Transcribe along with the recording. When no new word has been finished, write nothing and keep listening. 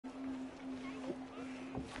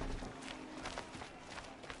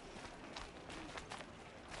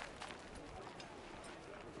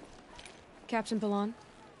Captain Balahn,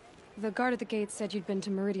 the guard at the gate said you'd been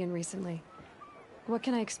to Meridian recently. What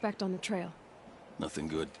can I expect on the trail? Nothing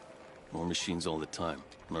good. More machines all the time,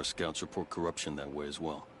 and our scouts report corruption that way as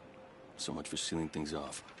well. So much for sealing things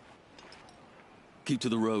off. Keep to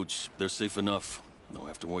the roads. They're safe enough. Though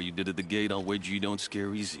after what you did at the gate, I'll wager you don't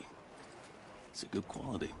scare easy. It's a good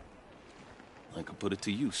quality. I could put it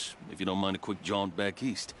to use, if you don't mind a quick jaunt back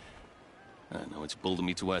east. I know it's bold of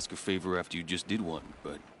me to ask a favor after you just did one,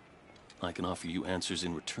 but I can offer you answers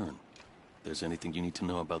in return. If there's anything you need to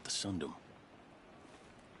know about the Sundom.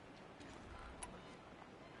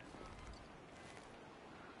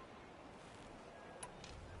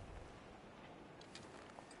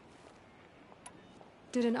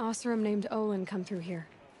 Did an Oseram named Olin come through here?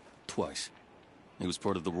 Twice. He was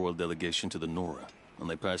part of the royal delegation to the Nora, and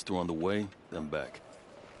they passed through on the way, then back.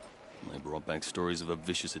 And they brought back stories of a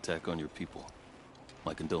vicious attack on your people.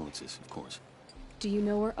 My condolences, of course. Do you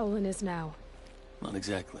know where Olin is now? Not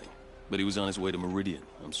exactly, but he was on his way to Meridian,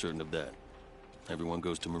 I'm certain of that. Everyone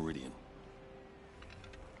goes to Meridian.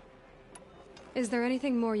 Is there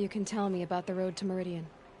anything more you can tell me about the road to Meridian?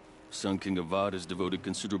 Sun King Avad has devoted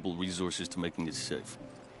considerable resources to making it safe.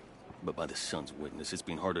 But by the Sun's witness, it's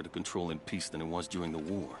been harder to control in peace than it was during the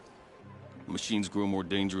war. The machines grow more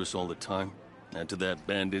dangerous all the time. Add to that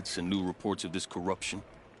bandits and new reports of this corruption.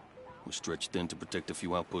 We're stretched thin to protect a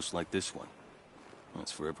few outposts like this one.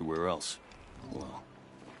 As for everywhere else, well,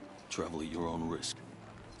 travel at your own risk.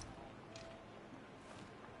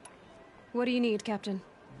 What do you need, Captain?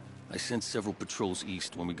 I sent several patrols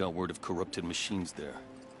east when we got word of corrupted machines there.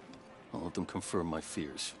 All of them confirmed my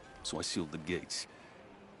fears, so I sealed the gates.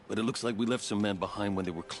 But it looks like we left some men behind when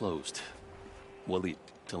they were closed. Waleed,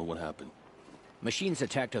 tell her what happened. Machines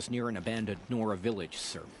attacked us near an abandoned Nora village,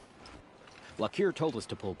 sir. Lakir told us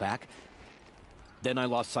to pull back. Then I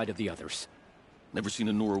lost sight of the others. Never seen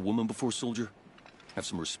a Nora woman before, soldier? Have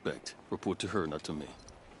some respect. Report to her, not to me.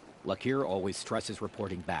 Lakir always stresses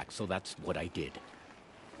reporting back, so that's what I did.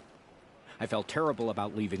 I felt terrible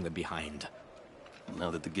about leaving them behind.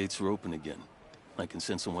 Now that the gates are open again, I can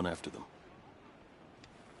send someone after them.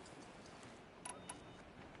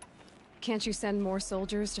 Can't you send more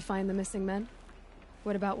soldiers to find the missing men?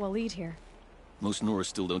 What about Waleed here? Most Nora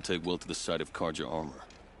still don't take well to the sight of Karja armor.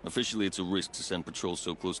 Officially, it's a risk to send patrols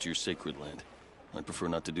so close to your sacred land. I'd prefer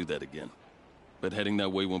not to do that again. But heading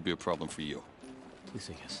that way won't be a problem for you. Please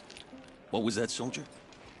say yes. What was that, soldier?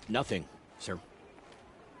 Nothing, sir.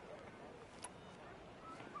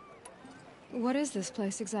 What is this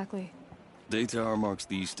place exactly? Day Tower marks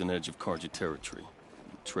the eastern edge of Karja territory.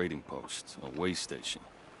 A trading post, a way station.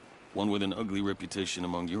 One with an ugly reputation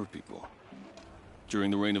among your people.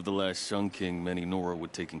 During the reign of the last Sun King, many Nora were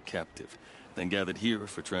taken captive, then gathered here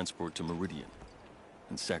for transport to Meridian,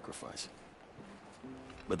 and sacrifice.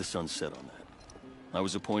 But the sun set on that. I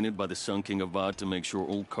was appointed by the Sun King Avad to make sure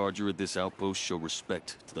old Karja at this outpost show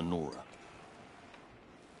respect to the Nora.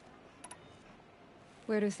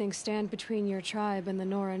 Where do things stand between your tribe and the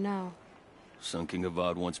Nora now? Sun King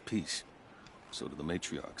Avad wants peace. So do the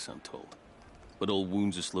matriarchs, I'm told. But old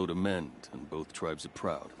wounds are slow to mend, and both tribes are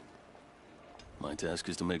proud. My task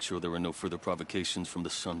is to make sure there are no further provocations from the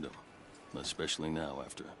Sundom. Especially now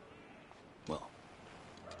after... well,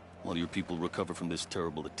 while your people recover from this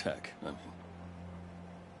terrible attack, I mean.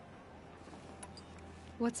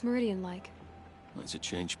 What's Meridian like? It's a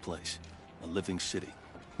changed place. A living city.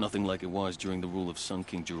 Nothing like it was during the rule of Sun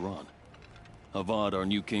King Jiran. Avad, our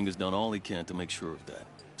new king, has done all he can to make sure of that.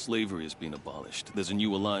 Slavery has been abolished. There's a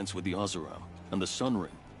new alliance with the Oseram. And the Sun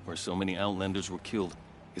Ring, where so many Outlanders were killed,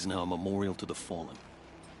 is now a memorial to the fallen.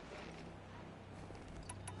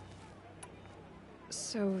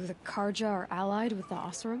 So the Karja are allied with the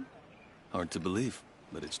Oseram? Hard to believe,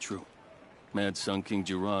 but it's true. Mad Sun King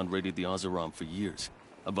Jiran raided the Oseram for years.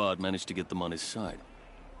 Avad managed to get them on his side.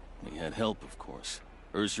 He had help, of course.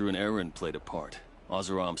 Ursur and Eren played a part.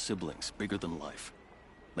 Oseram siblings, bigger than life.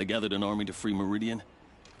 They gathered an army to free Meridian.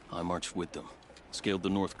 I marched with them. Scaled the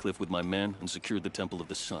North Cliff with my men and secured the Temple of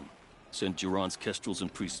the Sun. Sent Jiran's kestrels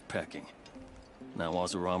and priests packing. Now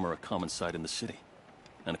Oseram are a common sight in the city.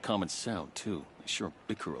 And a common sound, too. They sure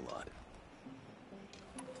bicker a lot.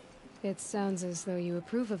 It sounds as though you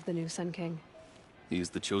approve of the new Sun King. He is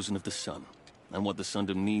the chosen of the Sun. And what the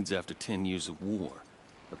Sundom needs after 10 years of war.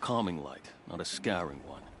 A calming light, not a scouring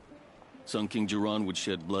one. Sun King Jiran would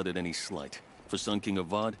shed blood at any slight. For Sun King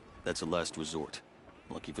Avad, that's a last resort.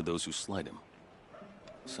 Lucky for those who slight him.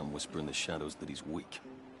 Some whisper in the shadows that he's weak.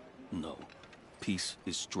 No. Peace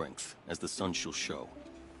is strength, as the sun shall show.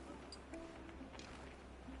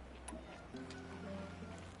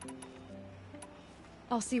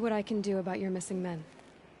 I'll see what I can do about your missing men.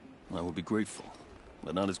 I would be grateful.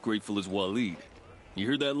 But not as grateful as Waleed. You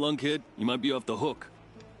hear that, lunkhead? You might be off the hook.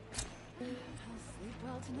 I'll sleep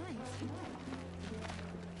well tonight.